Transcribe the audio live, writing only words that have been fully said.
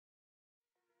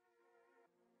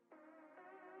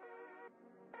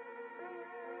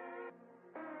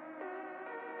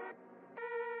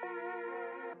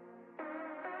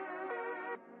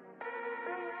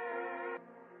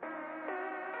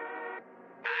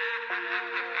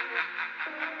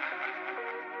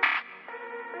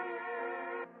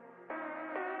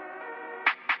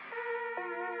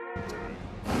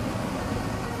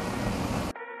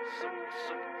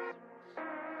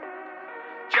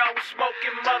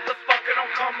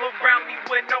come around me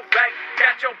with no bait.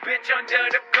 Got your bitch under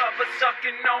the cover,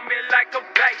 sucking on me like a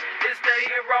bait. It's the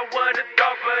hero with a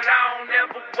dog, but I don't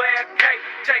ever wear a cape.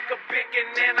 Take a pic and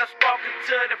then I spark it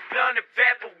till the blunt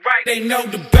evaporate. They know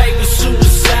the bait was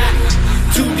suicide.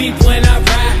 Too deep when I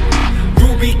ride.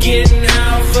 Ruby getting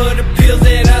out for the pills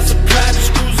that I supply. The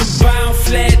screws are bound,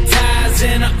 flat tires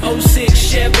in a 06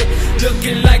 Chevy.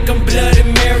 Looking like I'm Bloody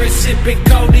Mary, sipping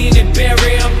codeine and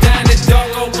berry. I'm down the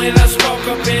doggo when I smoke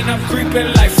up and I'm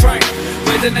creeping like Frank.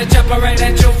 Raising the chopper right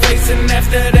at your face and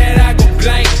after that I go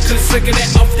blank. Cause slicking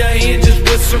it off the hinges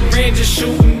with syringes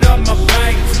shooting up my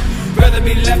veins. Rather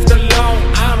be left alone,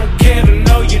 I don't care to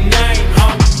know your name,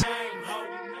 homie.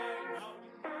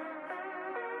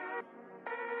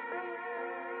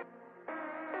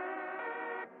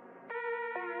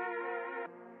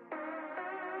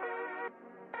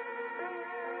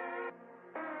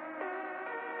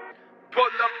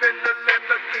 Pull up in the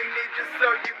Lamborghini just so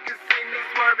you can see me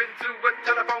swerving to a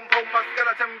telephone pole.